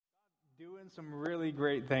doing some really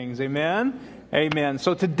great things. Amen? Amen.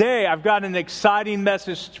 So today I've got an exciting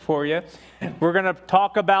message for you. We're going to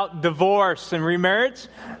talk about divorce and remarriage.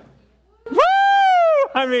 Woo!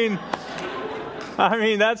 I mean,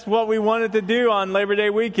 that's what we wanted to do on Labor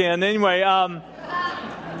Day weekend. Anyway,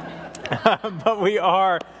 but we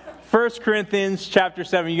are 1 Corinthians chapter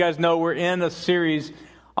 7. You guys know we're in a series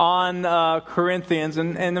on Corinthians.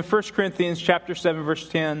 And in 1 Corinthians chapter 7, verse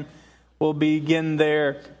 10, we'll begin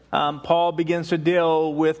there. Paul begins to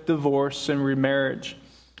deal with divorce and remarriage.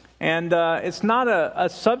 And it's not a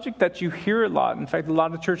subject that you hear a lot. In fact, a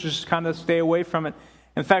lot of churches kind of stay away from it.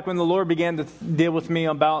 In fact, when the Lord began to deal with me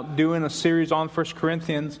about doing a series on 1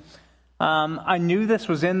 Corinthians, I knew this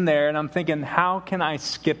was in there, and I'm thinking, how can I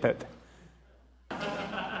skip it?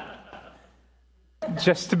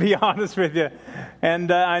 Just to be honest with you.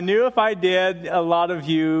 And I knew if I did, a lot of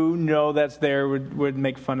you know that's there would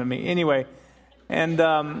make fun of me. Anyway, and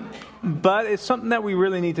but it's something that we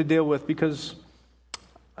really need to deal with because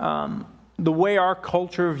the way our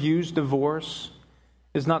culture views divorce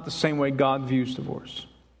is not the same way God views divorce.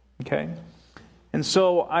 Okay? And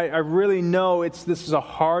so I really know this is a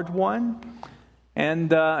hard one.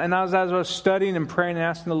 And as I was studying and praying and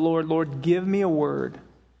asking the Lord, give me a word.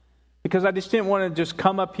 Because I just didn't want to just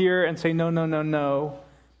come up here and say, no.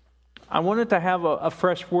 I wanted to have a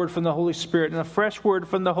fresh word from the Holy Spirit. And a fresh word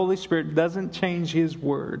from the Holy Spirit doesn't change His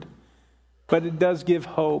word. But it does give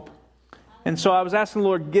hope. And so I was asking the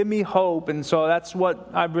Lord, give me hope. And so that's what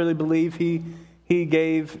I really believe He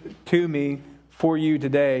gave to me for you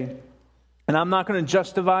today. And I'm not going to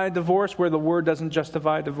justify divorce where the word doesn't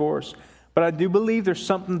justify divorce. But I do believe there's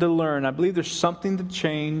something to learn. I believe there's something to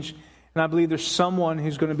change. And I believe there's someone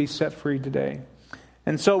who's going to be set free today.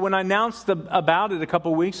 And so when I announced about it a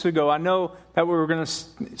couple weeks ago, I know that we were going to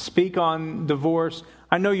speak on divorce.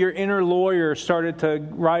 I know your inner lawyer started to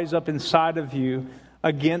rise up inside of you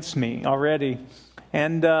against me already.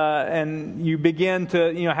 And you begin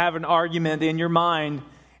to have an argument in your mind.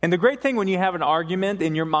 And the great thing when you have an argument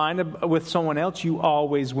in your mind with someone else, you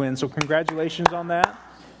always win. So congratulations on that.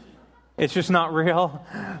 It's just not real.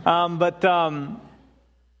 But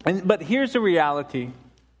here's the reality.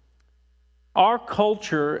 Our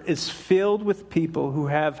culture is filled with people who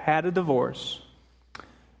have had a divorce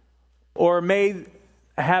or may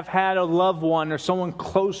have had a loved one or someone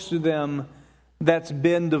close to them that's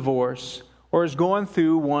been divorced or is going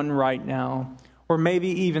through one right now or maybe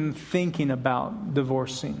even thinking about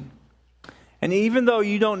divorcing. And even though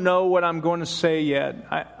you don't know what I'm going to say yet,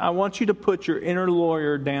 I want you to put your inner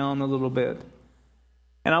lawyer down a little bit.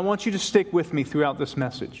 And I want you to stick with me throughout this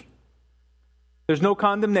message. There's no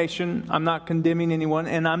condemnation. I'm not condemning anyone,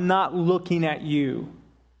 and I'm not looking at you.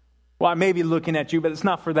 Well, I may be looking at you, but it's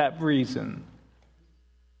not for that reason.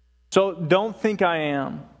 So don't think I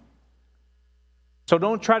am. So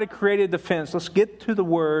don't try to create a defense. Let's get to the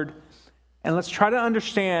Word, and let's try to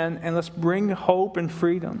understand, and let's bring hope and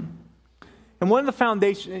freedom. And one of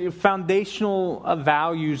the foundational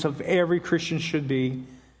values of every Christian should be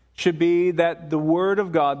that the Word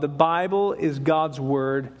of God, the Bible, is God's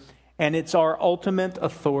Word, and it's our ultimate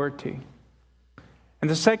authority. And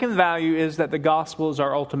the second value is that the gospel is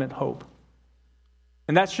our ultimate hope.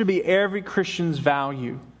 And that should be every Christian's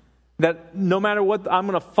value. That no matter what, I'm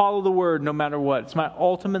going to follow the Word no matter what. It's my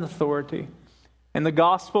ultimate authority. And the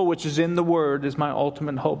gospel, which is in the Word, is my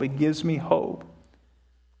ultimate hope. It gives me hope.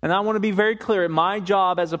 And I want to be very clear. My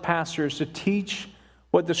job as a pastor is to teach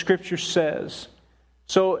what the Scripture says.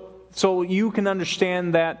 So you can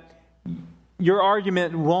understand that your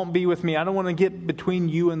argument won't be with me. I don't want to get between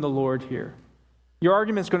you and the Lord here. Your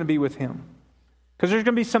argument's going to be with Him. Because there's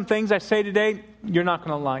going to be some things I say today you're not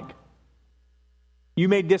going to like. You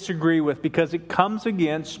may disagree with because it comes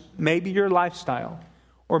against maybe your lifestyle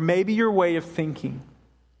or maybe your way of thinking.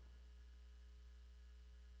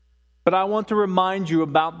 But I want to remind you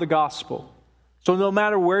about the gospel. So no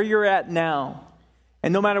matter where you're at now,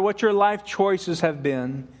 and no matter what your life choices have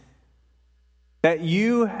been, that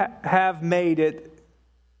you have made it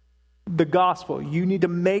the gospel. You need to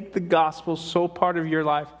make the gospel so part of your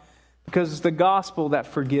life because it's the gospel that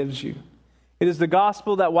forgives you. It is the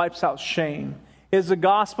gospel that wipes out shame. It is the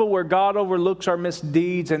gospel where God overlooks our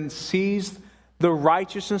misdeeds and sees the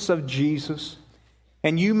righteousness of Jesus.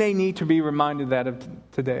 And you may need to be reminded that of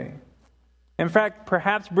today. In fact,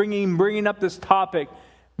 perhaps bringing up this topic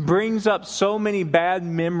brings up so many bad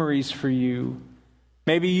memories for you.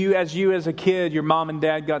 Maybe you as a kid, your mom and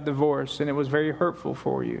dad got divorced and it was very hurtful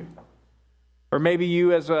for you. Or maybe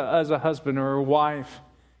you as a husband or a wife,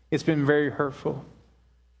 it's been very hurtful.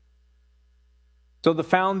 So the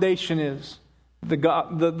foundation is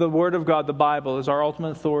The Word of God, the Bible, is our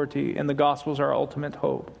ultimate authority, and the gospel is our ultimate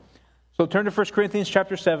hope. So turn to 1 Corinthians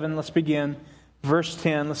chapter 7. Let's begin. Verse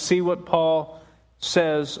 10. Let's see what Paul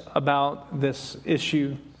says about this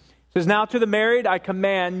issue. It says, "Now to the married I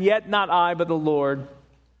command, yet not I, but the Lord,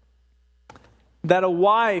 that a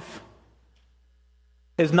wife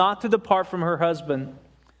is not to depart from her husband.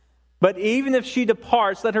 But even if she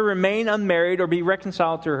departs, let her remain unmarried or be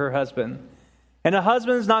reconciled to her husband. And a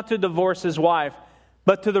husband is not to divorce his wife.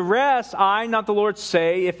 But to the rest, I, not the Lord,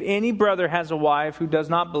 say, if any brother has a wife who does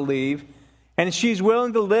not believe, and she is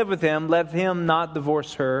willing to live with him, let him not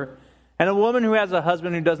divorce her. And a woman who has a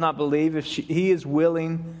husband who does not believe, if he is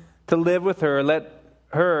willing to live with her, let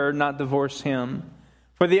her not divorce him.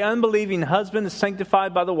 For the unbelieving husband is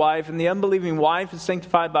sanctified by the wife, and the unbelieving wife is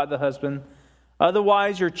sanctified by the husband.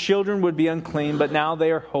 Otherwise your children would be unclean, but now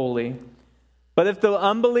they are holy. But if the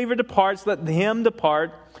unbeliever departs, let him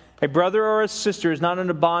depart. A brother or a sister is not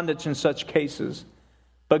under bondage in such cases.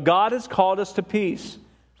 But God has called us to peace.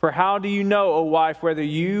 For how do you know, O wife, whether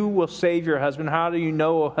you will save your husband? How do you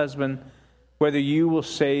know, O husband, whether you will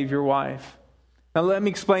save your wife?" Now let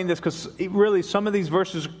me explain this, because really some of these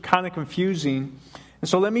verses are kind of confusing. And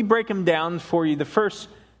so let me break them down for you. The first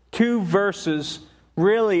two verses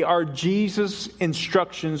really are Jesus'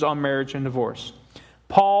 instructions on marriage and divorce.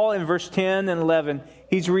 Paul, in verse 10 and 11,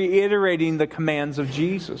 he's reiterating the commands of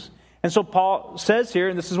Jesus. And so Paul says here,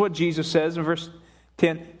 and this is what Jesus says in verse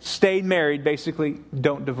 10, stay married, basically,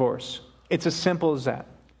 don't divorce. It's as simple as that.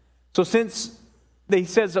 So since he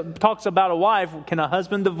talks about a wife, can a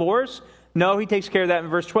husband divorce? No, he takes care of that in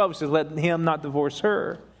verse 12. He says, let him not divorce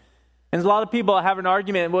her. And a lot of people have an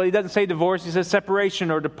argument, well, he doesn't say divorce, he says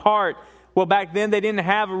separation or depart. Well, back then they didn't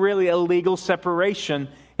have really a legal separation.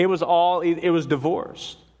 It was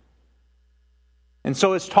divorce. And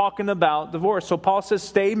so it's talking about divorce. So Paul says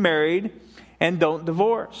stay married and don't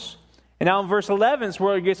divorce. And now in verse 11 is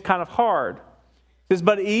where it gets kind of hard. It says,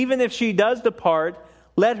 but even if she does depart,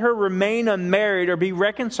 let her remain unmarried or be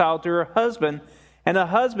reconciled to her husband. And a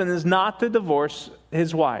husband is not to divorce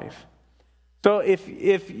his wife. So if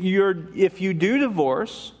you do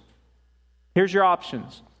divorce, here's your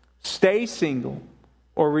options. Stay single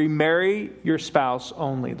or remarry your spouse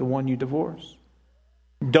only, the one you divorce.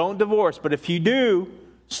 Don't divorce, but if you do,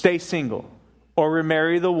 stay single or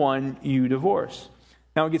remarry the one you divorce.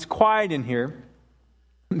 Now it gets quiet in here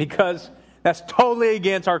because that's totally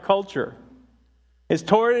against our culture. It's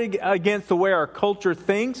totally against the way our culture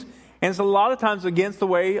thinks, and it's a lot of times against the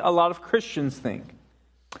way a lot of Christians think.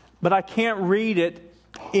 But I can't read it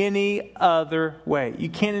any other way. You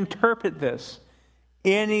can't interpret this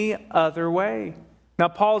any other way. Now,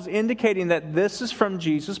 Paul's indicating that this is from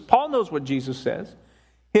Jesus. Paul knows what Jesus says.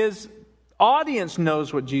 His audience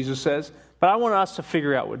knows what Jesus says, but I want us to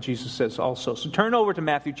figure out what Jesus says also. So turn over to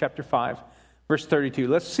Matthew chapter 5, verse 32.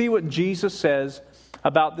 Let's see what Jesus says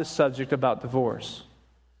about this subject about divorce.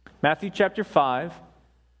 Matthew chapter 5,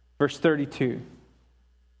 verse 32.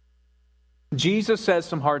 Jesus says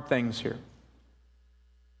some hard things here.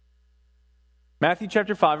 Matthew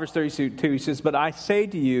chapter 5, verse 32, he says, but I say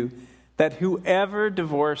to you that whoever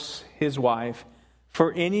divorces his wife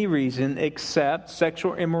for any reason except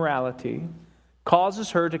sexual immorality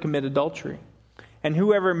causes her to commit adultery. And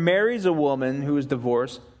whoever marries a woman who is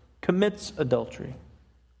divorced commits adultery.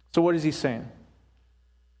 So what is he saying?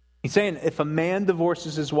 He's saying if a man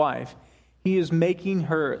divorces his wife, he is making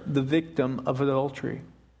her the victim of adultery.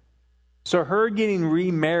 So her getting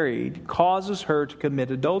remarried causes her to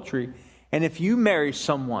commit adultery. And if you marry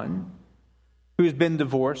someone who has been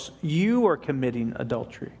divorced, you are committing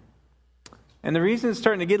adultery. And the reason it's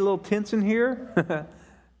starting to get a little tense in here,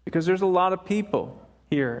 because there's a lot of people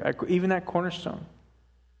here, even at Cornerstone,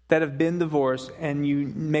 that have been divorced, and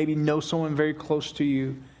you maybe know someone very close to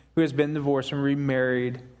you who has been divorced and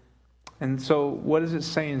remarried. And so what is it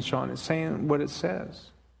saying, Sean? It's saying what it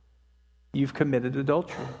says. You've committed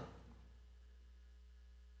adultery.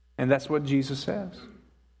 And that's what Jesus says.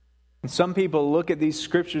 And some people look at these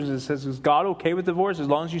scriptures and says, is God okay with divorce as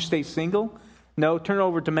long as you stay single? No, turn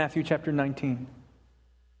over to Matthew chapter 19.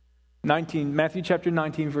 Matthew chapter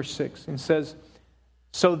 19, verse 6. And it says,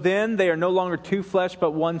 so then they are no longer two flesh,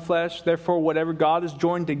 but one flesh. Therefore, whatever God has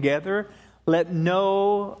joined together, let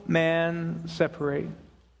no man separate.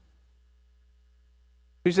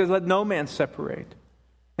 He says, let no man separate.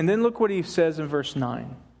 And then look what he says in verse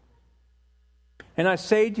 9. And I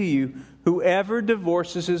say to you, whoever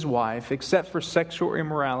divorces his wife, except for sexual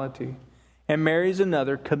immorality, and marries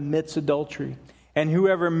another, commits adultery. And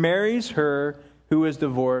whoever marries her who is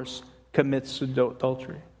divorced commits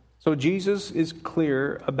adultery. So Jesus is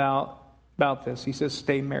clear about this. He says,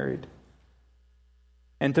 stay married.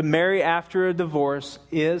 And to marry after a divorce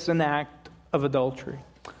is an act of adultery.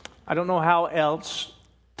 I don't know how else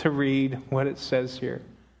to read what it says here.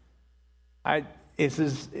 This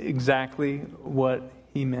is exactly what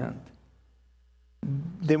he meant.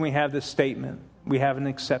 Then we have this statement. We have an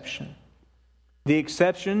exception. The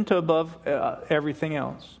exception to above everything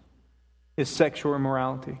else is sexual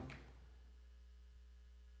immorality.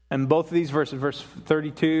 And both of these verses, verse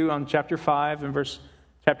 32 on chapter 5 and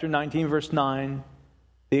chapter 19, verse 9,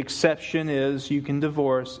 the exception is you can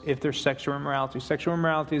divorce if there's sexual immorality. Sexual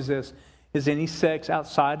immorality is this, is any sex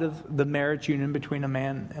outside of the marriage union between a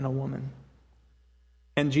man and a woman.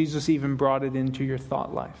 And Jesus even brought it into your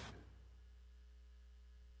thought life.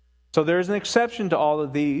 So there's an exception to all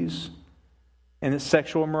of these, and it's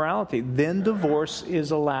sexual immorality. Then divorce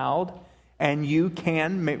is allowed, and you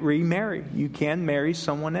can remarry. You can marry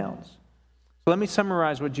someone else. So let me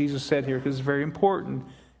summarize what Jesus said here, because it's very important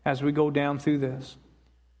as we go down through this.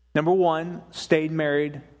 Number one, stay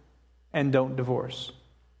married and don't divorce.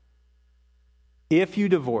 If you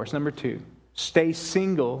divorce, number two, stay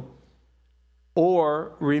single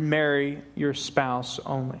or remarry your spouse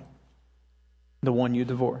only, the one you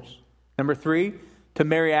divorce. Number three, to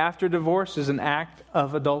marry after divorce is an act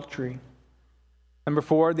of adultery. Number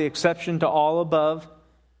four, the exception to all above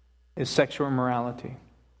is sexual immorality.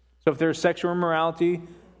 So if there's sexual immorality,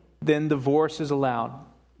 then divorce is allowed.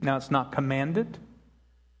 Now, it's not commanded.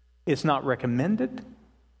 It's not recommended.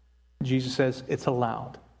 Jesus says it's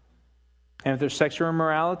allowed. And if there's sexual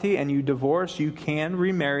immorality and you divorce, you can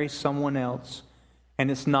remarry someone else.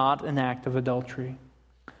 And it's not an act of adultery.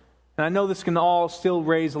 And I know this can all still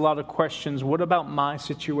raise a lot of questions. What about my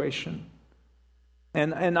situation?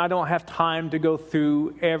 And I don't have time to go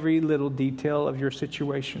through every little detail of your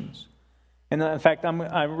situations. And in fact,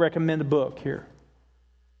 I recommend a book here.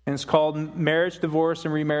 And it's called Marriage, Divorce,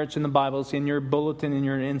 and Remarriage in the Bible. It's in your bulletin, in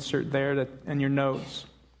your insert there, and your notes.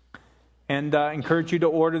 And I encourage you to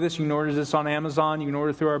order this. You can order this on Amazon. You can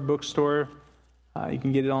order through our bookstore. You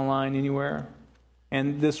can get it online anywhere.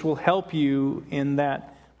 And this will help you in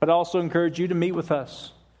that. But I also encourage you to meet with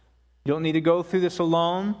us. You don't need to go through this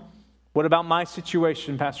alone. What about my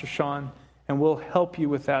situation, Pastor Sean? And we'll help you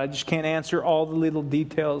with that. I just can't answer all the little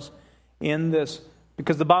details in this,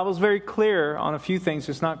 because the Bible is very clear on a few things.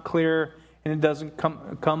 It's not clear, and it doesn't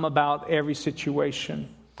come about every situation.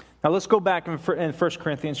 Now let's go back in 1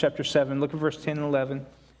 Corinthians chapter 7. Look at verse 10 and 11.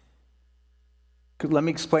 Let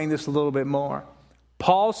me explain this a little bit more.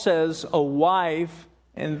 Paul says a wife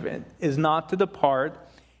is not to depart.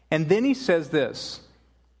 And then he says this.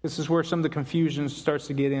 This is where some of the confusion starts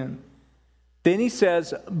to get in. Then he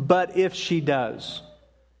says, but if she does.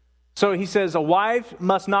 So he says a wife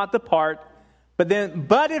must not depart, but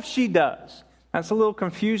if she does. That's a little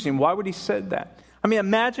confusing. Why would he say that? I mean,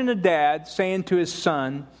 imagine a dad saying to his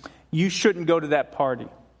son, you shouldn't go to that party.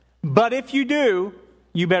 But if you do,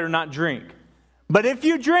 you better not drink. But if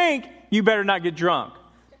you drink, you better not get drunk.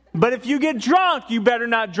 But if you get drunk, you better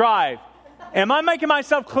not drive. Am I making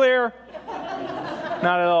myself clear?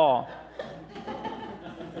 Not at all.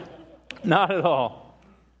 Not at all.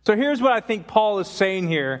 So here's what I think Paul is saying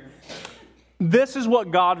here. This is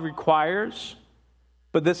what God requires,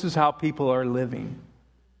 but this is how people are living.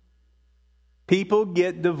 People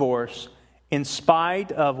get divorced in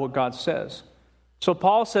spite of what God says. So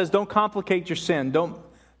Paul says, don't complicate your sin.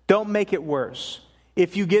 Don't make it worse.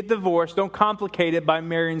 If you get divorced, don't complicate it by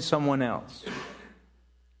marrying someone else.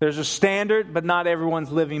 There's a standard, but not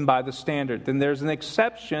everyone's living by the standard. Then there's an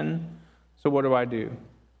exception. So what do I do?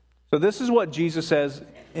 So this is what Jesus says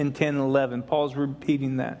in 10 and 11. Paul's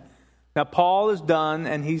repeating that. Now Paul is done,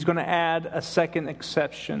 and he's going to add a second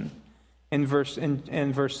exception in verse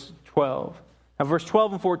 12. Now verse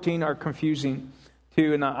 12 and 14 are confusing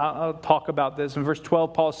too, and I'll talk about this. In verse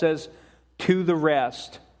 12, Paul says, to the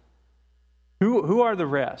rest. Who are the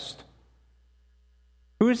rest?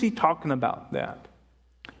 Who is he talking about that?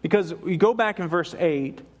 Because we go back in verse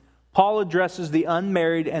 8, Paul addresses the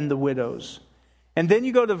unmarried and the widows. And then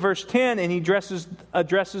you go to verse 10 and he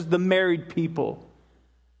addresses the married people.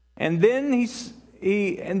 And then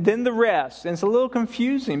then the rest. And it's a little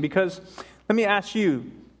confusing because, let me ask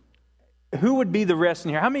you, who would be the rest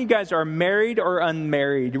in here? How many of you guys are married or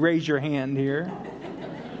unmarried? Raise your hand here.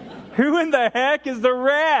 Who in the heck is the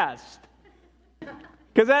rest?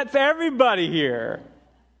 Because that's everybody here.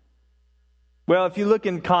 Well, if you look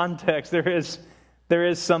in context, there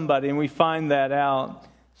is somebody, and we find that out.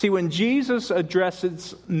 See, when Jesus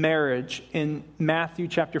addresses marriage in Matthew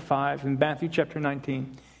chapter 5 and Matthew chapter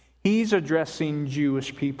 19, he's addressing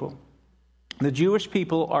Jewish people. The Jewish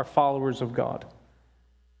people are followers of God.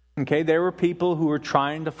 Okay, they were people who were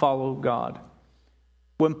trying to follow God.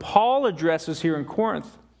 when Paul addresses here in Corinth,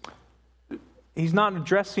 he's not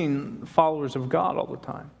addressing followers of God all the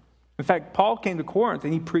time. In fact, Paul came to Corinth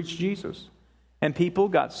and he preached Jesus. And people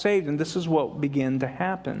got saved, and this is what began to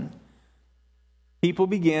happen. People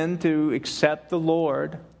began to accept the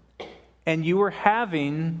Lord, and you were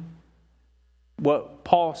having what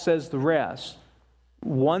Paul says the rest.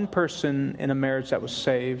 One person in a marriage that was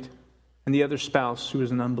saved, and the other spouse who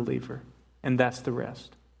was an unbeliever. And that's the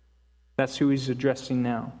rest. That's who he's addressing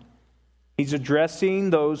now. He's addressing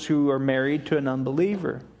those who are married to an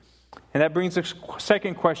unbeliever. And that brings us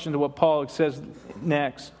second question to what Paul says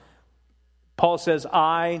next. Paul says,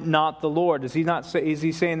 I, not the Lord. Is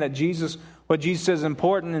he saying that what Jesus says is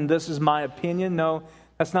important and this is my opinion? No,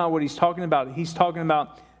 that's not what he's talking about. He's talking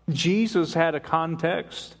about Jesus had a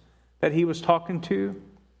context that he was talking to,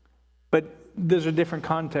 but there's a different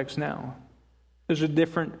context now. There's a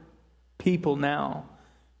different people now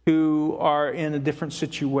who are in a different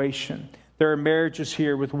situation. There are marriages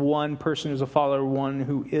here with one person who's a follower, one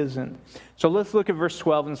who isn't. So let's look at verse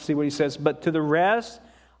 12 and see what he says. But to the rest,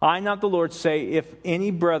 I, not the Lord, say, if any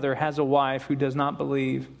brother has a wife who does not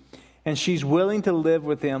believe, and she's willing to live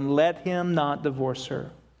with him, let him not divorce her.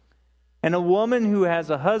 And a woman who has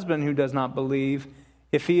a husband who does not believe,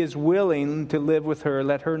 if he is willing to live with her,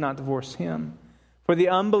 let her not divorce him. For the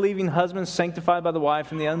unbelieving husband is sanctified by the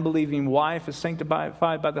wife, and the unbelieving wife is sanctified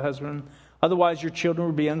by the husband. Otherwise your children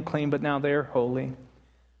would be unclean, but now they are holy.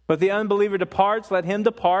 But if the unbeliever departs, let him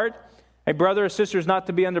depart. A brother or sister is not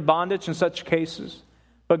to be under bondage in such cases.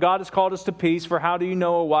 But God has called us to peace. For how do you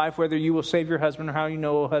know, a wife, whether you will save your husband, or how do you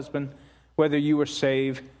know, a husband, whether you will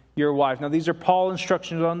save your wife? Now, these are Paul's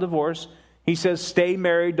instructions on divorce. He says, stay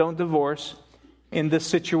married, don't divorce in this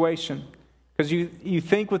situation. Because you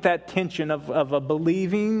think with that tension of a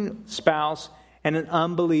believing spouse and an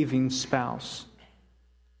unbelieving spouse.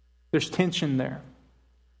 There's tension there.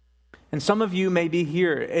 And some of you may be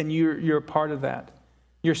here and you're a part of that.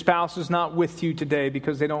 Your spouse is not with you today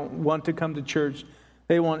because they don't want to come to church.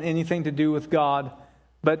 They want anything to do with God,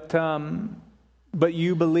 but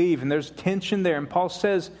you believe, and there's tension there. And Paul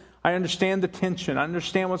says, I understand the tension. I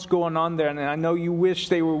understand what's going on there, and I know you wish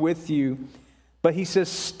they were with you. But he says,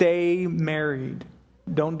 stay married.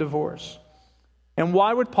 Don't divorce. And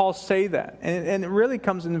why would Paul say that? And it really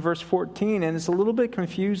comes in verse 14, and it's a little bit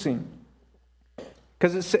confusing.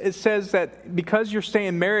 Because it says that because you're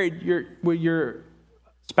staying married, will your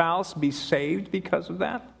spouse be saved because of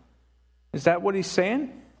that? Is that what he's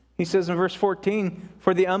saying? He says in verse 14,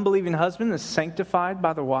 for the unbelieving husband is sanctified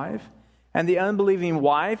by the wife, and the unbelieving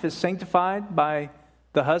wife is sanctified by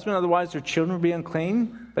the husband. Otherwise their children would be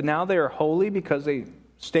unclean, but now they are holy because they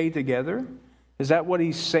stay together. Is that what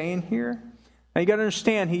he's saying here? Now you got to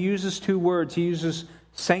understand, he uses two words. He uses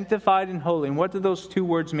sanctified and holy. And what do those two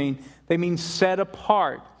words mean? They mean set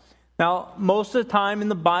apart. Now, most of the time in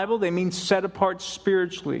the Bible, they mean set apart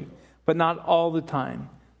spiritually, but not all the time.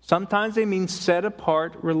 Sometimes they mean set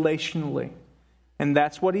apart relationally. And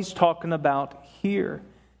that's what he's talking about here.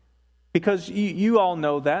 Because you all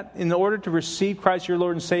know that in order to receive Christ your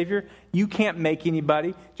Lord and Savior, you can't make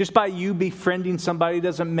anybody. Just by you befriending somebody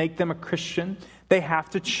doesn't make them a Christian. They have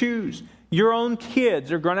to choose. Your own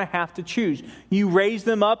kids are going to have to choose. You raise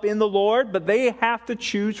them up in the Lord, but they have to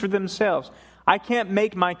choose for themselves. I can't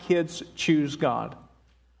make my kids choose God.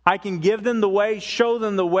 I can give them the way, show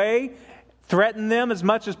them the way, threaten them as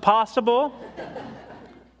much as possible,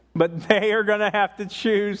 but they are going to have to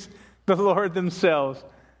choose the Lord themselves.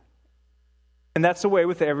 And that's the way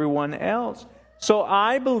with everyone else. So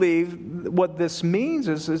I believe what this means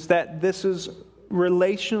is that this is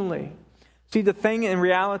relationally. See, the thing in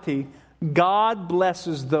reality, God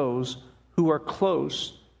blesses those who are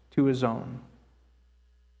close to His own.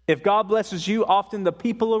 If God blesses you, often the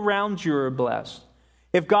people around you are blessed.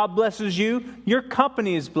 If God blesses you, your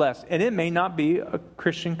company is blessed. And it may not be a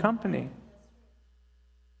Christian company.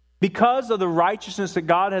 Because of the righteousness that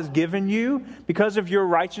God has given you, because of your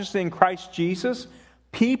righteousness in Christ Jesus,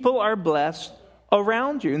 people are blessed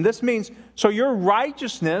around you. And this means, so your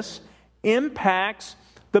righteousness impacts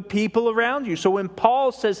the people around you. So when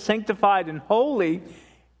Paul says sanctified and holy,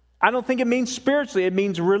 I don't think it means spiritually, it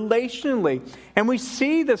means relationally. And we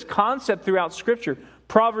see this concept throughout Scripture.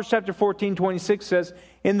 Proverbs chapter 14:26 says,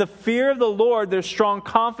 in the fear of the Lord there's strong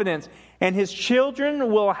confidence, and His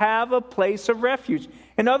children will have a place of refuge.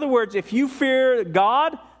 In other words, if you fear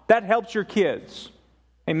God, that helps your kids.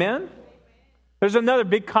 Amen? There's another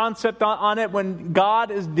big concept on it when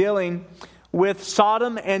God is dealing with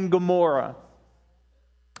Sodom and Gomorrah.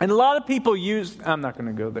 And a lot of people I'm not going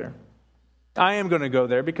to go there. I am going to go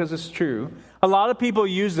there because it's true. A lot of people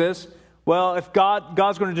use this well, if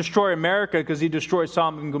God's going to destroy America because he destroyed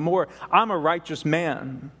Sodom and Gomorrah, I'm a righteous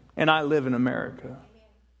man and I live in America.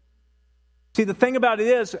 See, the thing about it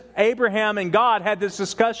is, Abraham and God had this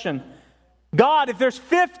discussion. God, if there's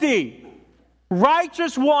 50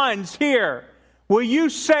 righteous ones here, will you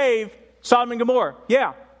save Sodom and Gomorrah?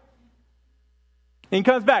 Yeah. And he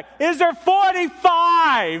comes back. Is there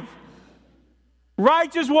 45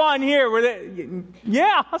 righteous one here?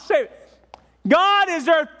 Yeah, I'll save it. God, is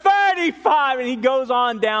there 35? And he goes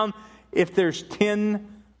on down. If there's 10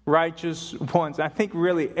 righteous ones. I think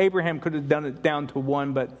really Abraham could have done it down to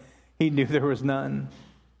one, but he knew there was none.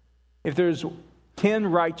 If there's 10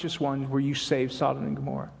 righteous ones, will you save Sodom and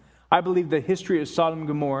Gomorrah? I believe the history of Sodom and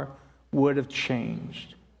Gomorrah would have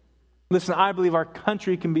changed. Listen, I believe our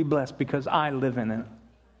country can be blessed because I live in it.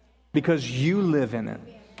 Because you live in it.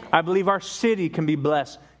 I believe our city can be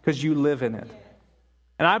blessed because you live in it.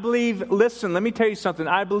 And I believe, listen, let me tell you something.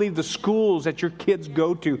 I believe the schools that your kids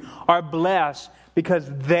go to are blessed because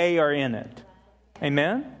they are in it.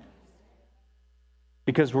 Amen?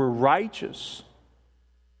 Because we're righteous.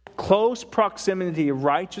 Close proximity of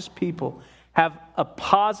righteous people have a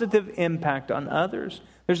positive impact on others.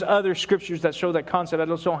 There's other scriptures that show that concept. I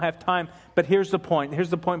just don't have time. But here's the point. Here's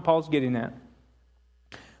the point Paul's getting at.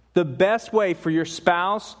 The best way for your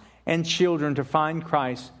spouse and children to find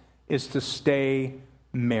Christ is to stay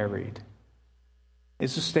married.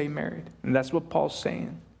 Is to stay married. And that's what Paul's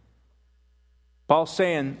saying. Paul's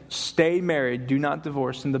saying, stay married, do not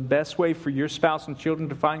divorce. And the best way for your spouse and children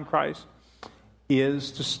to find Christ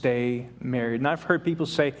is to stay married. And I've heard people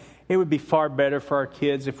say, it would be far better for our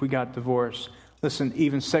kids if we got divorced. Listen,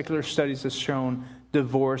 even secular studies have shown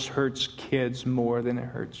divorce hurts kids more than it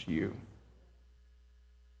hurts you.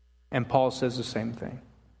 And Paul says the same thing.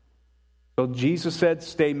 So Jesus said,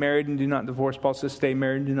 stay married and do not divorce. Paul says, stay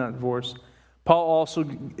married and do not divorce. Paul also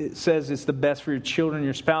says it's the best for your children and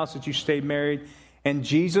your spouse that you stay married. And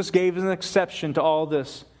Jesus gave an exception to all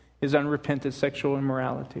this, is unrepentant sexual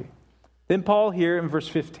immorality. Then Paul here in verse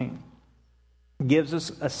 15 gives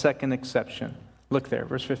us a second exception. Look there,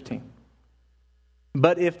 verse 15.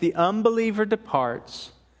 But if the unbeliever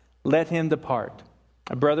departs, let him depart.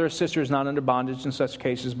 A brother or sister is not under bondage in such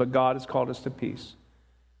cases, but God has called us to peace.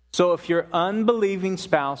 So if your unbelieving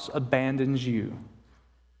spouse abandons you,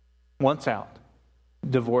 once out,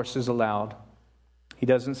 divorce is allowed. He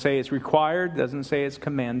doesn't say it's required, doesn't say it's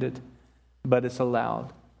commanded, but it's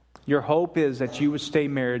allowed. Your hope is that you would stay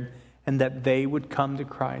married and that they would come to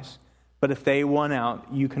Christ. But if they want out,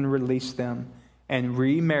 you can release them. And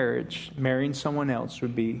remarriage, marrying someone else,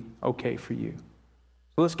 would be okay for you.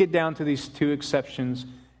 So let's get down to these two exceptions,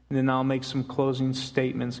 and then I'll make some closing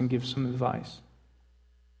statements and give some advice.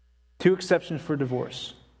 Two exceptions for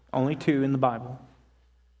divorce. Only two in the Bible.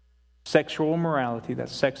 Sexual immorality,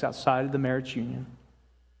 that's sex outside of the marriage union.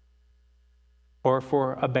 Or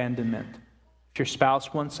for abandonment. If your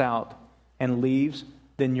spouse wants out and leaves,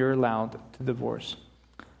 then you're allowed to divorce.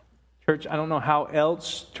 Church, I don't know how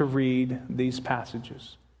else to read these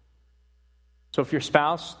passages. So if your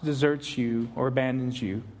spouse deserts you or abandons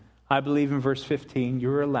you, I believe in verse 15,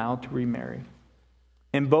 you're allowed to remarry.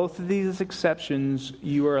 In both of these exceptions,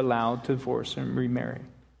 you are allowed to divorce and remarry.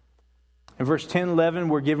 In verse 10, 11,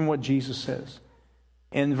 we're given what Jesus says.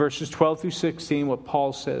 In verses 12 through 16, what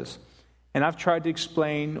Paul says. And I've tried to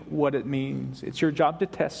explain what it means. It's your job to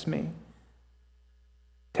test me.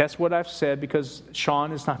 Test what I've said, because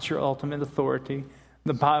Sean is not your ultimate authority.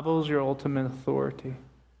 The Bible is your ultimate authority.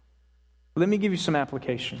 Let me give you some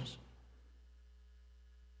applications.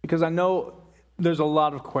 Because I know there's a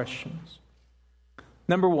lot of questions.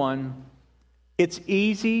 Number one, it's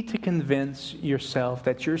easy to convince yourself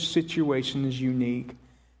that your situation is unique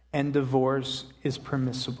and divorce is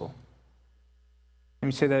permissible. Let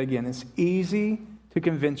me say that again. It's easy to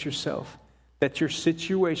convince yourself that your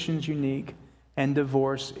situation is unique and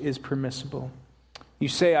divorce is permissible. You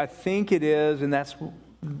say, I think it is, and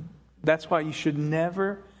that's why you should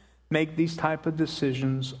never make these type of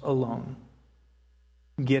decisions alone.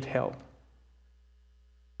 Get help.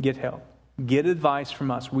 Get help. Get advice from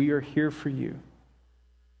us. We are here for you.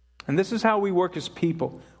 And this is how we work as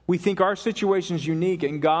people. We think our situation is unique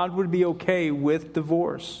and God would be okay with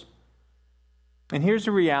divorce. And here's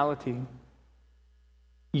the reality.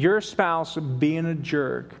 Your spouse being a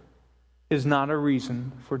jerk is not a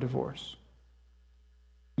reason for divorce.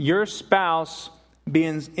 Your spouse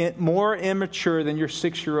being more immature than your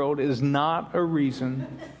 6-year-old is not a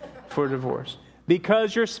reason for divorce.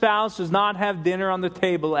 Because your spouse does not have dinner on the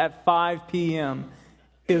table at 5 p.m.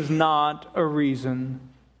 is not a reason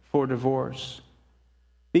for divorce.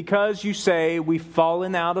 Because you say we've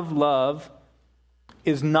fallen out of love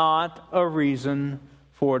is not a reason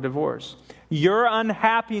for divorce. Your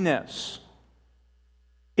unhappiness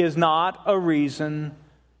is not a reason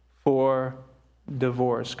for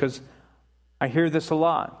divorce. Because I hear this a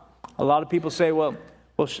lot. A lot of people say, well,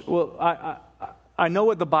 I know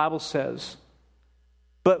what the Bible says,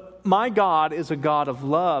 but my God is a God of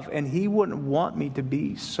love, and He wouldn't want me to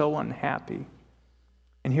be so unhappy.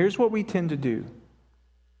 And here's what we tend to do.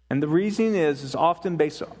 And the reason is often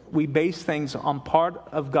we base things on part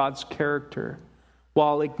of God's character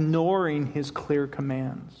while ignoring His clear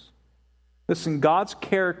commands. Listen, God's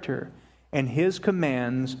character and His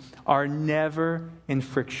commands are never in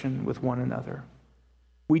friction with one another.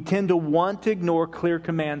 We tend to want to ignore clear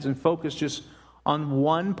commands and focus just on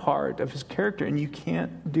one part of His character, and you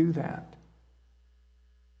can't do that.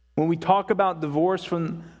 When we talk about divorce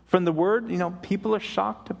from the Word, people are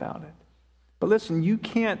shocked about it. But listen, you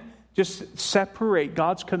can't just separate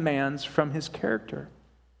God's commands from His character.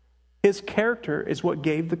 His character is what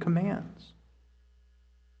gave the commands.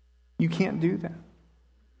 You can't do that.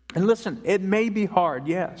 And listen, it may be hard,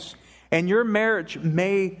 yes. And your marriage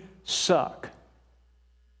may suck.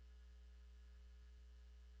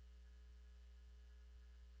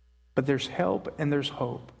 But there's help and there's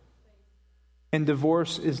hope. And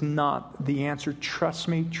divorce is not the answer. Trust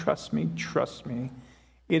me, trust me, trust me.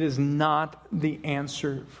 It is not the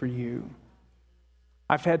answer for you.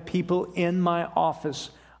 I've had people in my office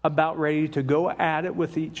about ready to go at it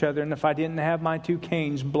with each other, and if I didn't have my 2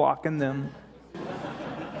 canes blocking them,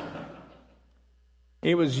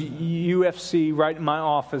 it was UFC right in my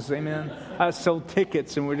office, amen. I sold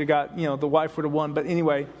tickets and we'd have got, the wife would have won, but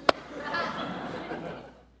anyway.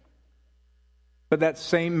 But that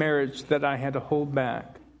same marriage that I had to hold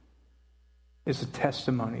back is a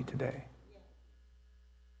testimony today.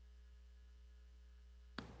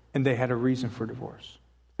 And they had a reason for divorce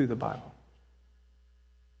through the Bible.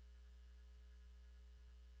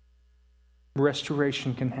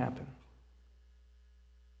 Restoration can happen.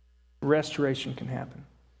 Restoration can happen.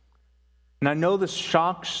 And I know this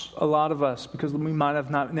shocks a lot of us because we might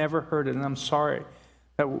have never heard it, and I'm sorry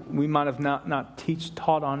that we might have not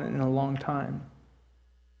taught on it in a long time.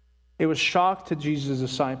 It was shock to Jesus'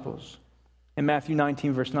 disciples. In Matthew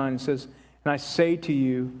 19, verse 9, it says, "And I say to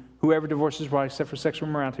you, whoever divorces his wife except for sexual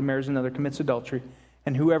immorality marries another commits adultery,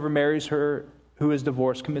 and whoever marries her who is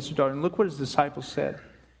divorced commits adultery." And look what his disciples said.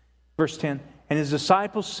 Verse 10, "And his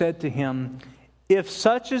disciples said to him, if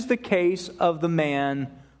such is the case of the man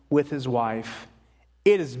with his wife,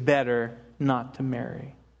 it is better not to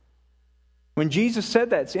marry." When Jesus said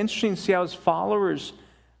that, it's interesting to see how his followers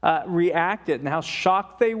reacted and how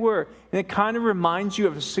shocked they were. And it kind of reminds you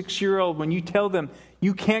of a 6-year-old when you tell them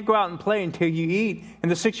you can't go out and play until you eat. And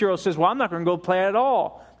the 6-year-old says, well, I'm not going to go play at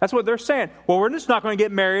all. That's what they're saying. Well, we're just not going to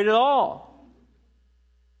get married at all.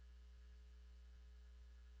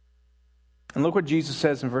 And look what Jesus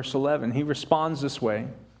says in verse 11. He responds this way.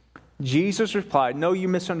 Jesus replied, "No, you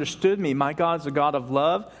misunderstood me. My God is a God of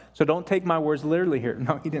love, so don't take my words literally here."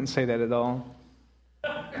 No, he didn't say that at all.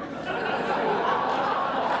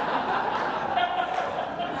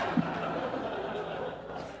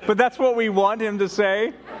 But that's what we want him to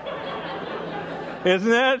say,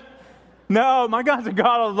 isn't it? No, my God's a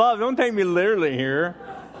God of love. Don't take me literally here.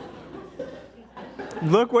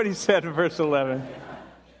 Look what he said in verse 11.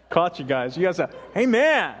 Caught you guys. You guys say,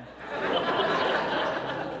 amen.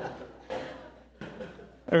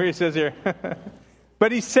 He says here,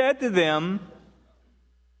 "But he said to them,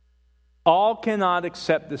 all cannot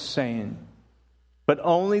accept this saying, but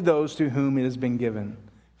only those to whom it has been given.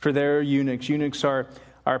 For there are eunuchs." Eunuchs are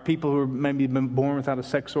people who are maybe been born without a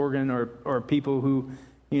sex organ, or people who,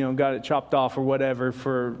 got it chopped off or whatever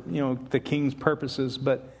for, the king's purposes.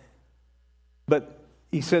 But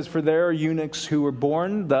he says, "For there are eunuchs who were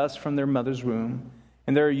born thus from their mother's womb,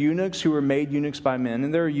 and there are eunuchs who were made eunuchs by men,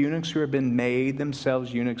 and there are eunuchs who have been made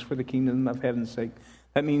themselves eunuchs for the kingdom of heaven's sake."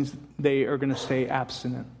 That means they are going to stay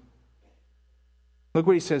abstinent. Look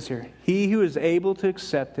what he says here. "He who is able to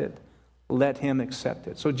accept it, let him accept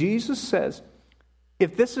it." So Jesus says,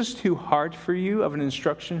 if this is too hard for you, of an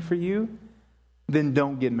instruction for you, then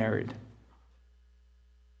don't get married.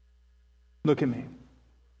 Look at me.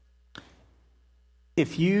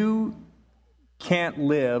 If you can't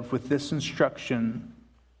live with this instruction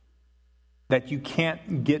that you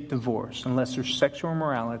can't get divorced unless there's sexual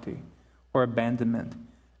immorality or abandonment,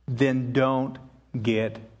 then don't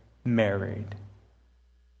get married.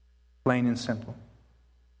 Plain and simple.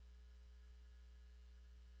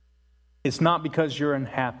 It's not because you're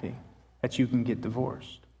unhappy that you can get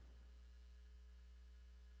divorced.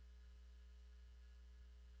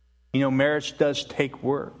 Marriage does take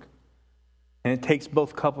work. And it takes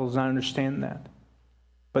both couples, I understand that.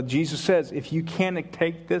 But Jesus says, if you can't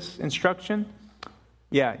take this instruction,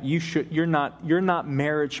 yeah, you're not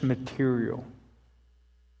marriage material.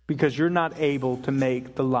 Because you're not able to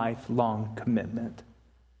make the lifelong commitment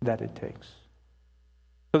that it takes.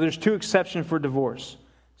 So there's two exceptions for divorce: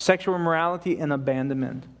 sexual immorality and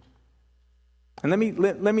abandonment. And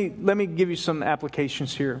let me give you some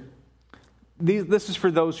applications here. This is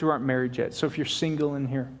for those who aren't married yet. So if you're single in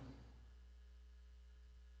here,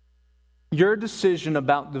 your decision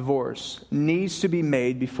about divorce needs to be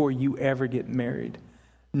made before you ever get married,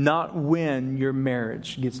 not when your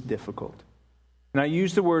marriage gets difficult. And I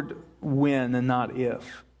use the word when and not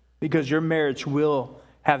if, because your marriage will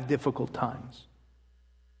have difficult times.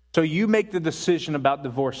 So you make the decision about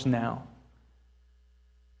divorce now.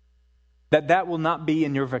 That will not be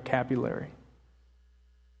in your vocabulary.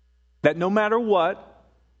 That no matter what,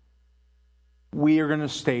 we are going to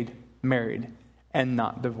stay married and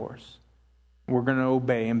not divorced. We're going to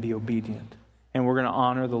obey and be obedient. And we're going to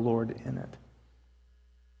honor the Lord in it.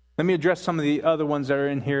 Let me address some of the other ones that are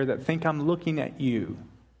in here that think I'm looking at you.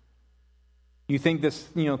 You think this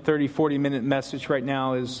 30, 40-minute message right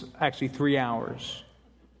now is actually 3 hours.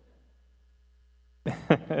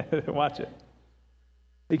 Watch it.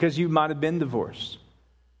 Because you might have been divorced.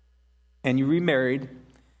 And you remarried.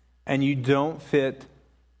 And you don't fit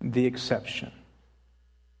the exception.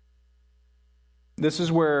 This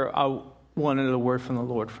is where I wanted a word from the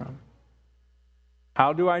Lord from.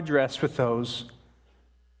 How do I address with those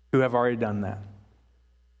who have already done that?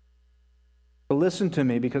 But listen to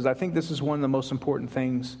me, because I think this is one of the most important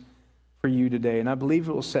things for you today, and I believe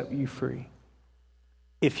it will set you free.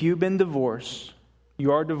 If you've been divorced,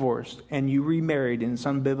 you are divorced, and you remarried, and it's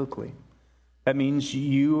unbiblically, that means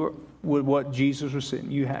you would, what Jesus was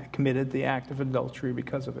saying, you had committed the act of adultery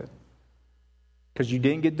because of it. Because you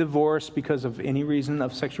didn't get divorced because of any reason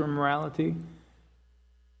of sexual immorality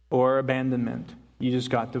or abandonment. You just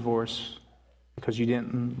got divorced because you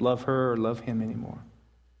didn't love her or love him anymore.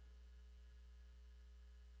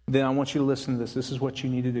 Then I want you to listen to this. This is what you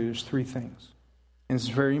need to do. There's 3 things. And it's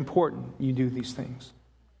very important you do these things.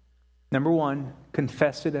 Number 1,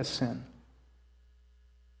 confess it as sin.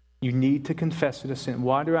 You need to confess it as sin.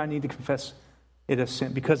 Why do I need to confess it as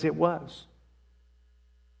sin? Because it was.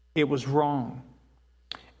 It was wrong.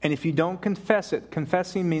 And if you don't confess it,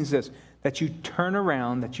 confessing means this, that you turn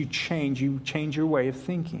around, that you change your way of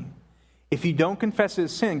thinking. If you don't confess it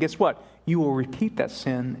as sin, guess what? You will repeat that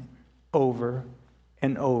sin over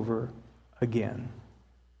and over again.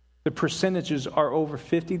 The percentages are over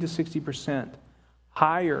 50 to 60%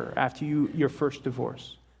 higher after your first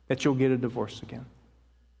divorce, that you'll get a divorce again.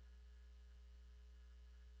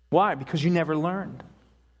 Why? Because you never learned.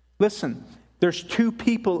 Listen, there's 2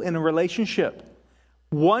 people in a relationship.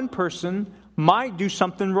 One person might do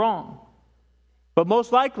something wrong, but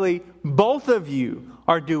most likely both of you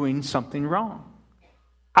are doing something wrong.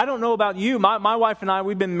 I don't know about you. My wife and I,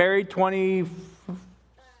 we've been married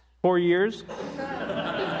 24 years.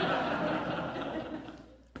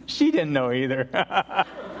 She didn't know either.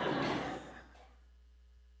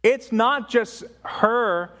 It's not just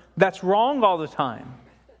her that's wrong all the time.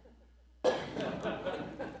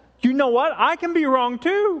 You know what? I can be wrong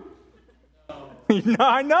too.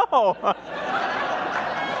 I know.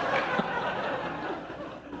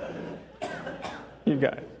 You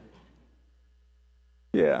guys.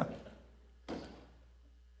 Yeah.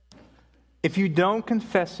 If you don't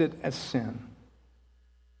confess it as sin,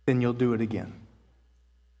 then you'll do it again.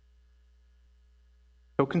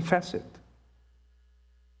 So confess it.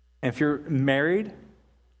 And if you're married,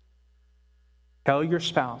 tell your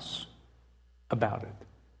spouse about it,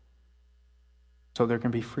 so there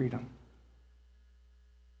can be freedom.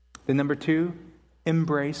 Then number 2,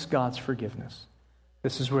 embrace God's forgiveness.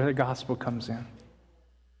 This is where the gospel comes in.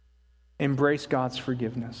 Embrace God's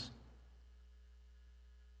forgiveness.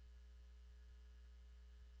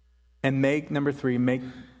 And number 3, make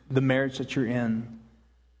the marriage that you're in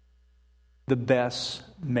the best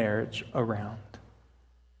marriage around.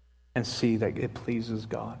 And see that it pleases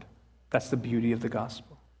God. That's the beauty of the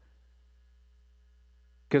gospel.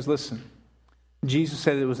 Because listen, Jesus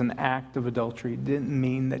said it was an act of adultery. It didn't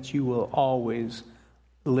mean that you will always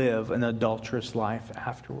live an adulterous life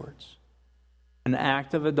afterwards. An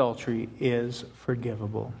act of adultery is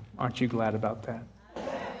forgivable. Aren't you glad about that?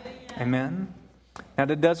 Amen? Now,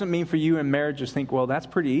 that doesn't mean for you in marriage just think, well, that's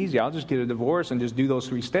pretty easy. I'll just get a divorce and just do those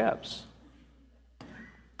 3 steps.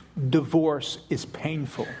 Divorce is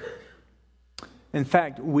painful. In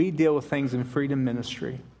fact, we deal with things in freedom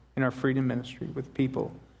ministry, in our freedom ministry, with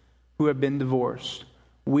people who have been divorced.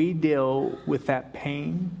 We deal with that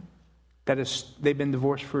pain they've been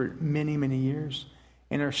divorced for many, many years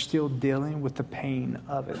and are still dealing with the pain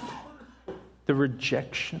of it, the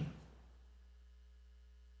rejection.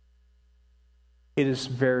 It is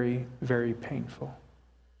very, very painful.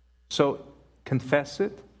 So confess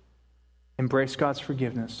it, embrace God's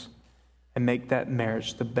forgiveness, and make that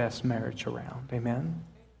marriage the best marriage around. Amen?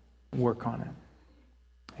 Work on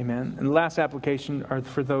it. Amen? And the last application are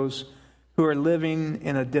for those who are living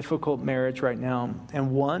in a difficult marriage right now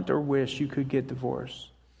and want or wish you could get divorced,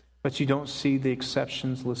 but you don't see the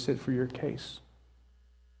exceptions listed for your case.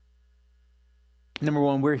 Number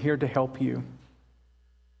one, we're here to help you.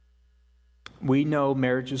 We know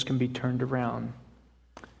marriages can be turned around,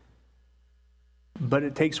 but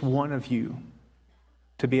it takes one of you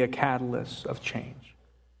to be a catalyst of change.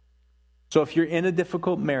 So if you're in a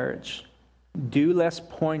difficult marriage, do less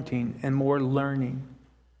pointing and more learning.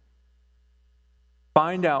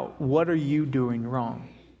 Find out, what are you doing wrong?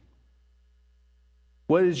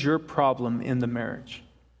 What is your problem in the marriage?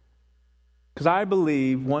 Because I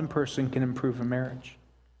believe one person can improve a marriage.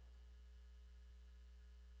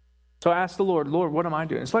 So ask the Lord, what am I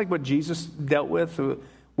doing? It's like what Jesus dealt with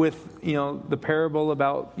the parable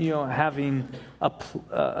about having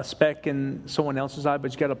a speck in someone else's eye,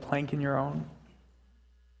 but you got a plank in your own.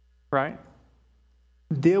 Right?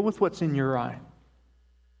 Deal with what's in your eye.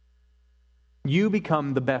 You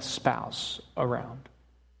become the best spouse around.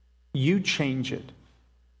 You change it.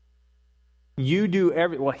 You do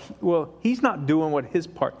he's not doing what his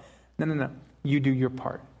part. No. You do your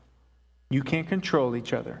part. You can't control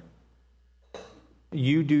each other.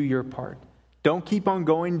 You do your part. Don't keep on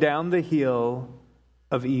going down the hill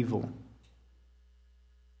of evil.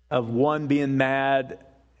 Of one being mad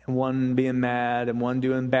and one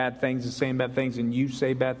doing bad things and saying bad things, and you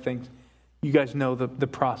say bad things. You guys know the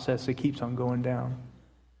process. It keeps on going down.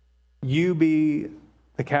 You be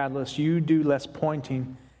the catalyst. You do less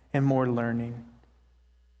pointing and more learning.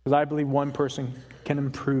 Because I believe one person can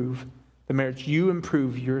improve the marriage. You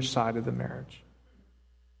improve your side of the marriage.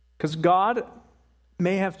 Because God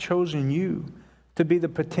may have chosen you to be the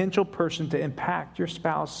potential person to impact your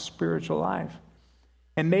spouse's spiritual life.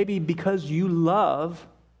 And maybe because you love,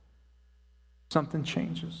 something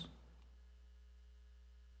changes.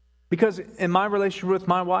 Because in my relationship with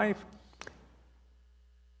my wife,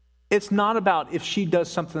 it's not about if she does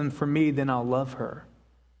something for me, then I'll love her.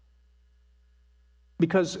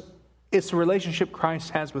 Because it's the relationship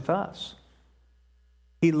Christ has with us.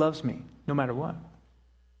 He loves me no matter what.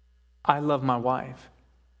 I love my wife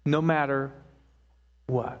no matter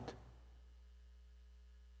what.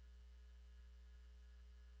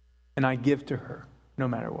 And I give to her no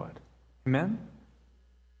matter what. Amen?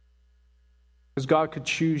 Because God could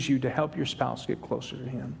choose you to help your spouse get closer to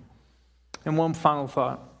Him. And one final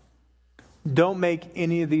thought. Don't make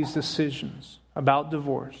any of these decisions about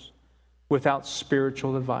divorce without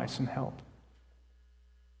spiritual advice and help.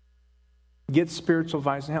 Get spiritual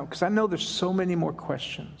advice and help. Because I know there's so many more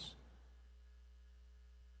questions.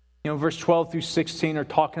 Verse 12 through 16 are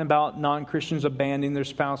talking about non-Christians abandoning their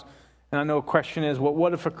spouse. And I know a question is,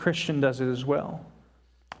 what if a Christian does it as well?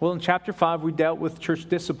 Well, in chapter 5, we dealt with church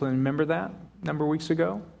discipline. Remember that a number of weeks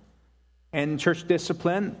ago? And in church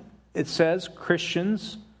discipline, it says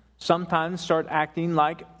Christians sometimes start acting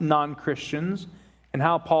like non-Christians, and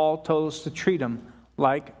how Paul told us to treat them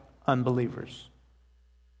like unbelievers.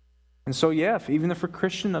 And so, even if a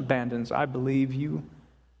Christian abandons, I believe you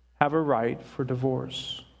have a right for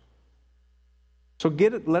divorce. So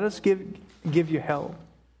let us give you help.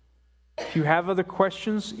 If you have other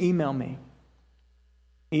questions, email me.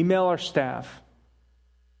 Email our staff.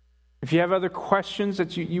 If you have other questions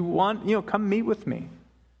that you want, come meet with me.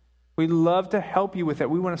 We'd love to help you with that.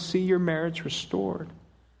 We want to see your marriage restored.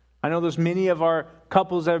 I know there's many of our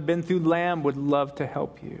couples that have been through Lamb would love to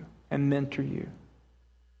help you and mentor you.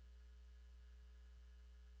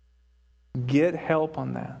 Get help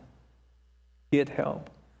on that. Get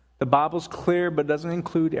help. The Bible's clear, but doesn't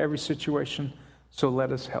include every situation, so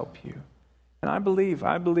let us help you. And I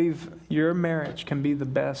believe your marriage can be the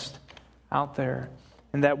best out there,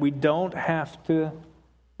 and that we don't have to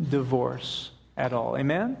divorce at all.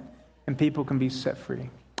 Amen? And people can be set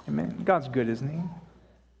free. Amen? God's good, isn't He?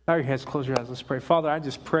 Bow your heads, close your eyes, let's pray. Father, I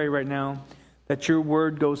just pray right now that your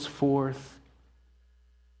word goes forth,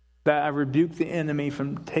 that I rebuke the enemy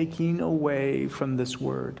from taking away from this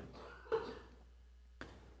word.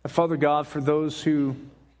 Father God, for those who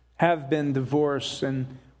have been divorced and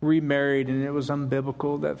remarried and it was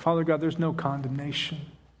unbiblical, that Father God, there's no condemnation.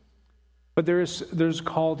 But there's a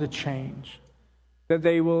call to change. That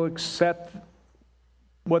they will accept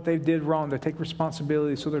what they did wrong. They take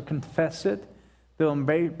responsibility, so they'll confess it. they'll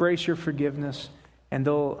embrace your forgiveness, and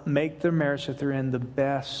they'll make their marriage that they're in the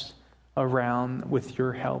best around with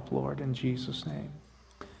your help, Lord, in Jesus' name.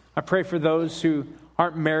 I pray for those who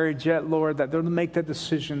aren't married yet, Lord, that they'll make that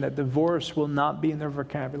decision that divorce will not be in their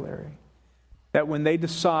vocabulary. That when they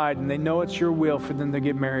decide and they know it's your will for them to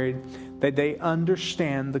get married, that they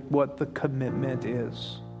understand what the commitment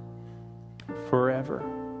is forever.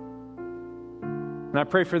 And I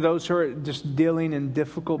pray for those who are just dealing in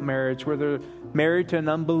difficult marriage, where they're married to an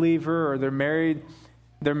unbeliever or their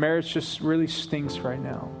marriage just really stinks right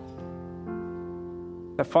now.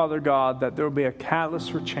 That, Father God, that there will be a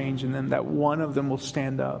catalyst for change in them, that one of them will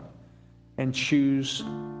stand up and choose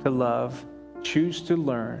to love, choose to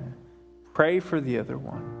learn, pray for the other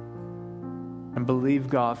one, and believe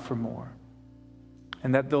God for more.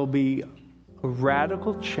 And that there'll be a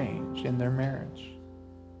radical change in their marriage.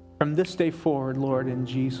 From this day forward, Lord, in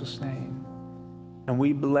Jesus' name. And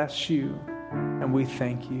we bless you and we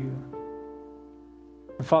thank you.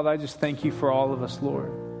 And Father, I just thank you for all of us,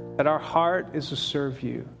 Lord, that our heart is to serve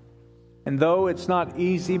you. And though it's not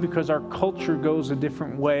easy because our culture goes a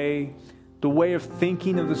different way, the way of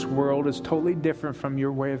thinking of this world is totally different from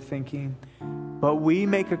your way of thinking. But we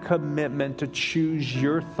make a commitment to choose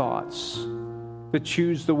your thoughts, to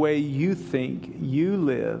choose the way you think, you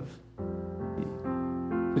live,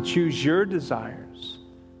 to choose your desires,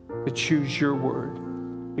 to choose your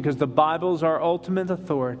word. Because the Bible is our ultimate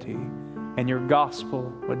authority, and your gospel,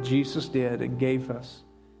 what Jesus did and gave us,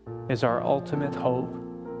 is our ultimate hope.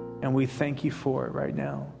 And we thank you for it right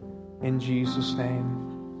now. In Jesus'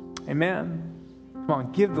 name. Amen. Come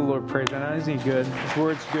on, give the Lord praise. Isn't he good? His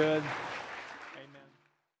word's good.